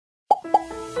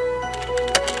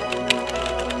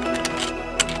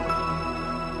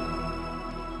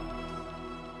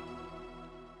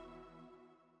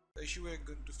issue we're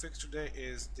going to fix today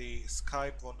is the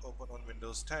Skype won't open on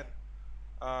Windows 10.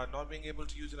 Not being able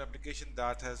to use an application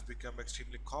that has become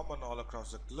extremely common all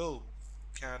across the globe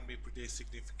can be pretty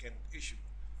significant issue.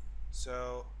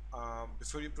 So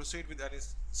before you proceed with any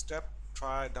step,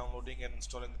 try downloading and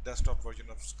installing the desktop version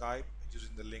of Skype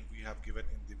using the link we have given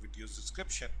in the video's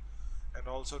description, and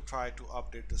also try to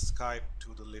update the Skype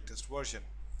to the latest version.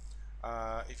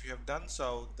 If you have done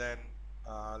so, then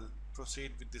uh,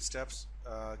 proceed with the steps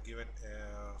given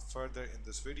further in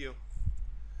this video.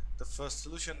 The first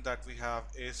solution that we have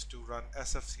is to run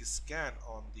SFC Scan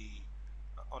on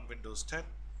Windows 10.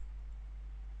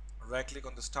 Right click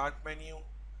on the start menu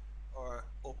or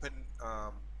open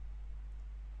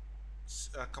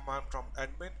command prompt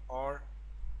admin, or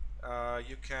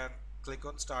you can click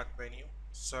on start menu,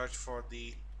 search for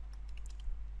the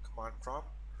command prompt,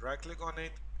 right click on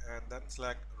it, and then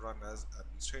select run as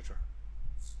administrator.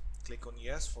 Click on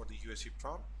yes for the USC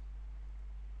prompt.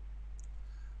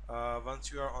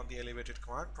 Once you are on the elevated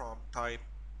command prompt, type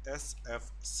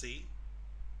SFC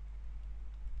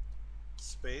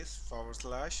space /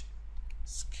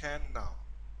 scan now,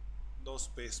 no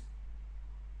space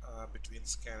between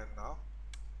scan and now,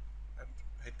 and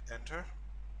hit enter.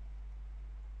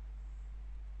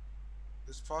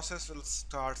 This process will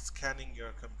start scanning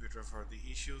your computer for the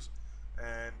issues,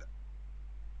 and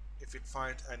if it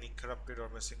finds any corrupted or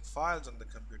missing files on the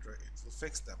computer, it will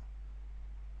fix them.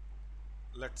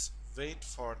 Let's wait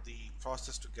for the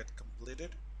process to get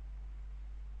completed.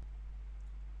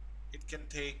 It can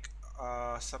take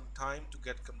some time to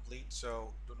get complete,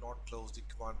 so do not close the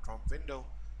command prompt window.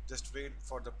 Just wait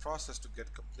for the process to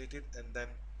get completed, and then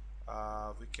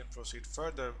we can proceed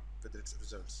further with its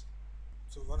results.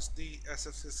 So once the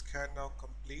SFC scan now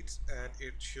completes and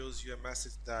it shows you a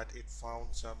message that it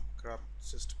found some corrupt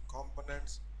system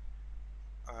components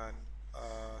and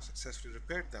successfully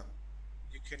repaired them,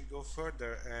 you can go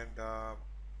further and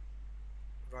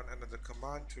run another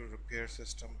command to repair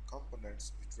system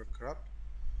components which were corrupt.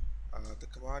 The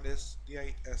command is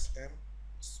dism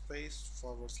space /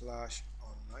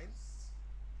 online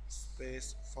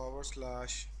space /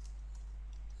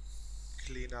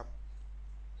 cleanup.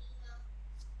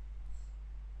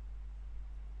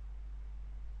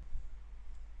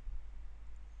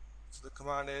 So the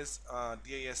command is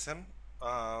dism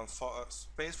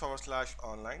space /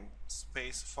 online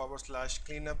space /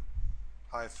 cleanup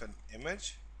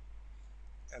 -image,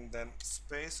 and then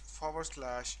space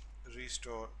 /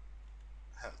 restore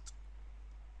health.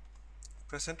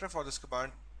 Press enter for this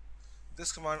command.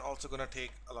 This command also gonna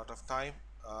take a lot of time,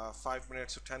 5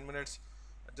 minutes to 10 minutes.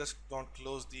 Just don't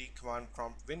close the command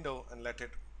prompt window and let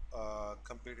it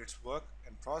complete its work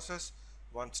and process.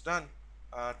 Once done,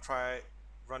 try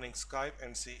running Skype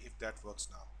and see if that works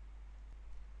now.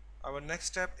 Our next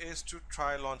step is to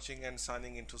try launching and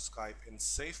signing into Skype in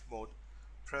safe mode.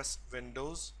 Press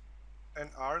Windows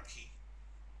and R key.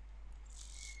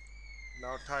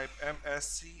 Now type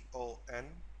msconfig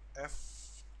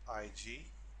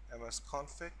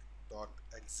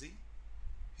msconfig.exe,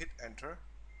 hit enter.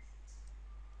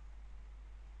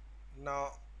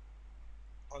 Now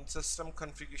on system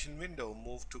configuration window,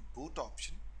 move to boot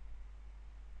option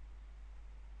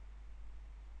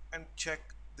and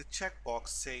check the checkbox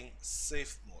saying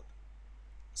safe mode,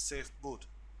 safe boot.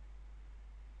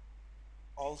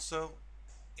 Also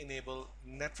enable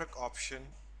network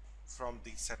option from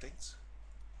the settings.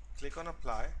 Click on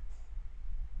apply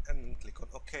and then click on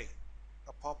OK.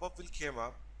 A pop-up will come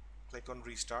up. Click on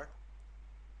restart.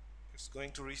 It's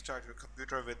going to restart your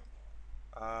computer with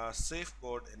safe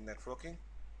mode in networking.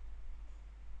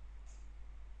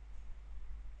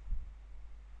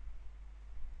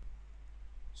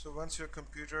 So once your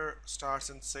computer starts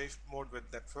in safe mode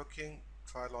with networking,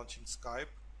 try launching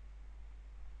Skype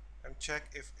and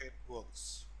check if it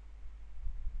works.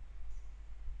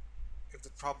 If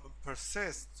the problem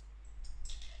persists,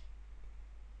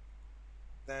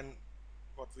 then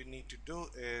what we need to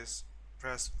do is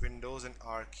press Windows and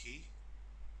R key,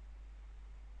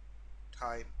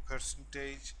 type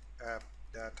 %app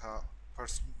data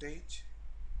 %,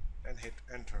 and hit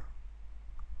enter.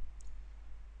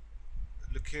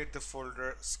 Locate the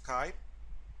folder Skype,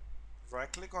 right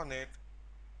click on it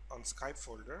on Skype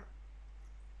folder,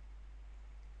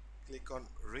 click on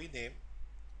rename,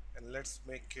 and let's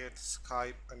make it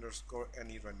Skype _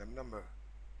 any random number.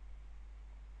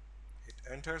 Hit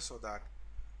enter so that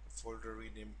the folder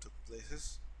rename took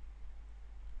places.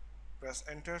 Press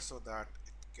enter so that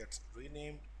it gets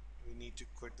renamed. We need to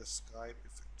quit the Skype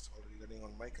if it's already running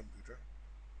on my computer.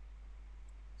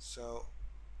 So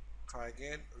try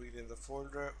again, rename the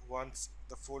folder. Once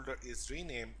the folder is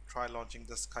renamed, try launching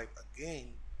the Skype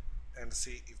again and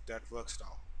see if that works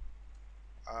now.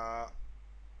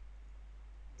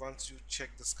 Once you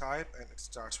check the Skype and it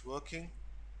starts working,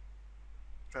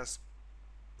 press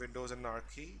Windows and R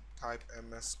key, type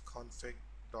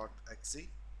msconfig.exe,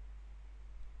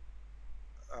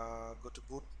 go to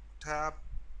boot tab,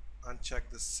 uncheck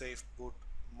the safe boot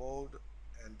mode,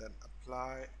 and then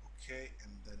apply, OK,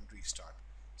 and then restart,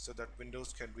 so that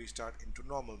Windows can restart into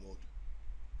normal mode.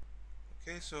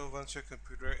 Okay, so once your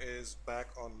computer is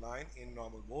back online in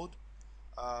normal mode,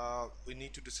 we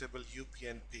need to disable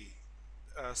UPnP.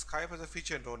 Skype has a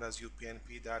feature known as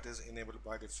UPnP that is enabled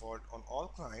by default on all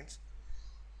clients.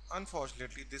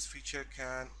 Unfortunately, this feature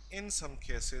can, in some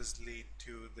cases, lead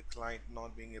to the client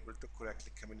not being able to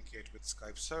correctly communicate with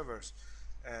Skype servers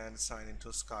and sign into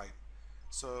Skype.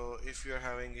 So if you're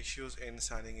having issues in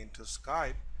signing into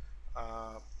Skype,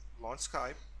 uh, launch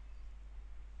Skype.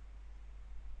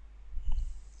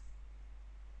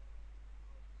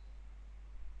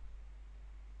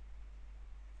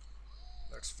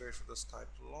 Let's wait for the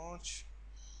Skype to launch.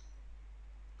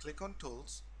 Click on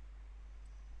Tools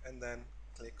and then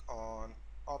click on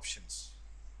Options.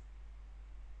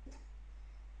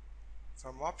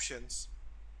 From Options,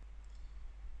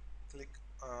 click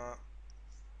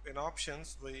in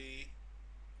Options, we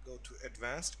go to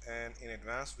Advanced, and in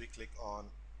Advanced we click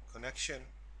on Connection,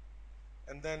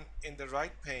 and then in the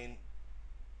right pane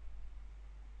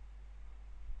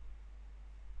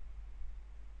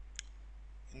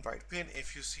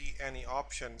if you see any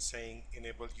option saying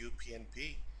enable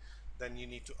UPnP, then you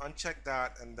need to uncheck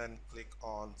that and then click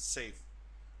on Save.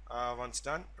 Once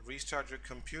done, restart your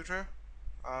computer.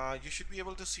 You should be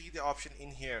able to see the option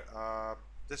in here.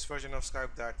 This version of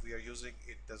Skype that we are using,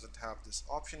 it doesn't have this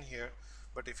option here,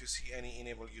 but if you see any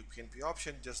enable UPnP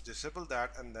option, just disable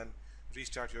that and then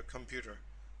restart your computer.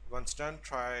 Once done,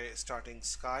 try starting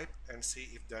Skype and see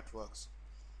if that works.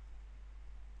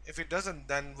 If it doesn't,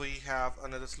 then we have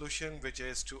another solution, which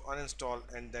is to uninstall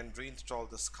and then reinstall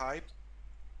the Skype.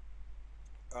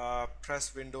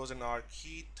 Press Windows and R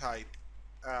key, type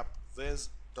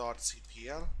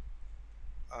appwiz.cpl.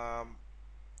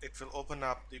 It will open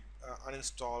up the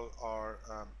uninstall or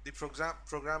the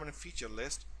program and feature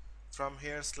list. From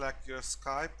here, select your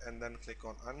Skype and then click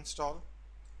on uninstall.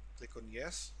 Click on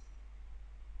yes.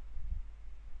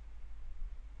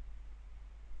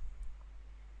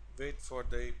 Wait for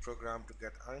the program to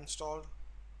get uninstalled.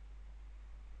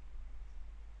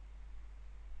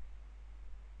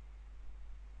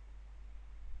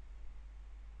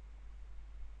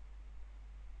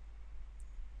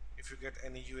 If you get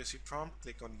any UAC prompt,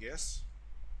 click on yes.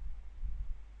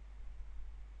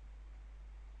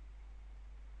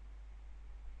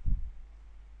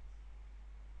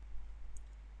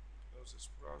 Close this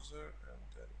browser and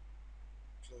then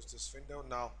close this window.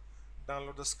 Now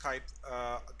download the Skype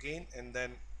again and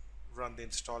then run the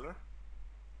installer.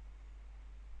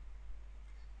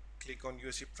 Click on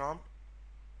UAC prompt.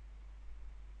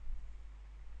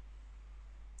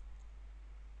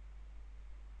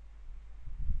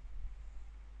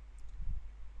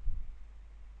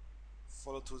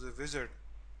 Follow through the wizard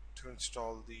to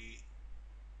install the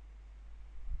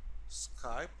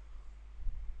Skype.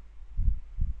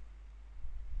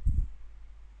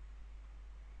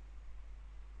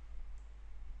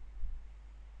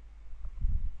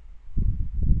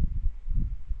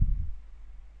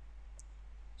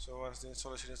 So once the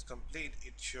installation is complete,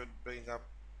 it should bring up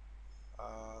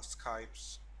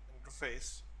Skype's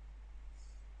interface.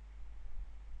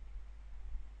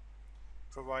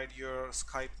 Provide your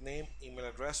Skype name, email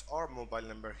address or mobile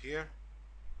number here.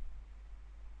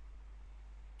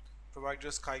 Provide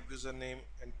your Skype username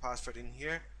and password in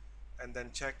here and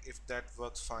then check if that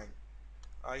works fine.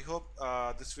 I hope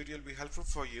this video will be helpful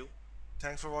for you.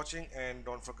 Thanks for watching and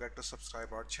don't forget to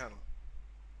subscribe our channel.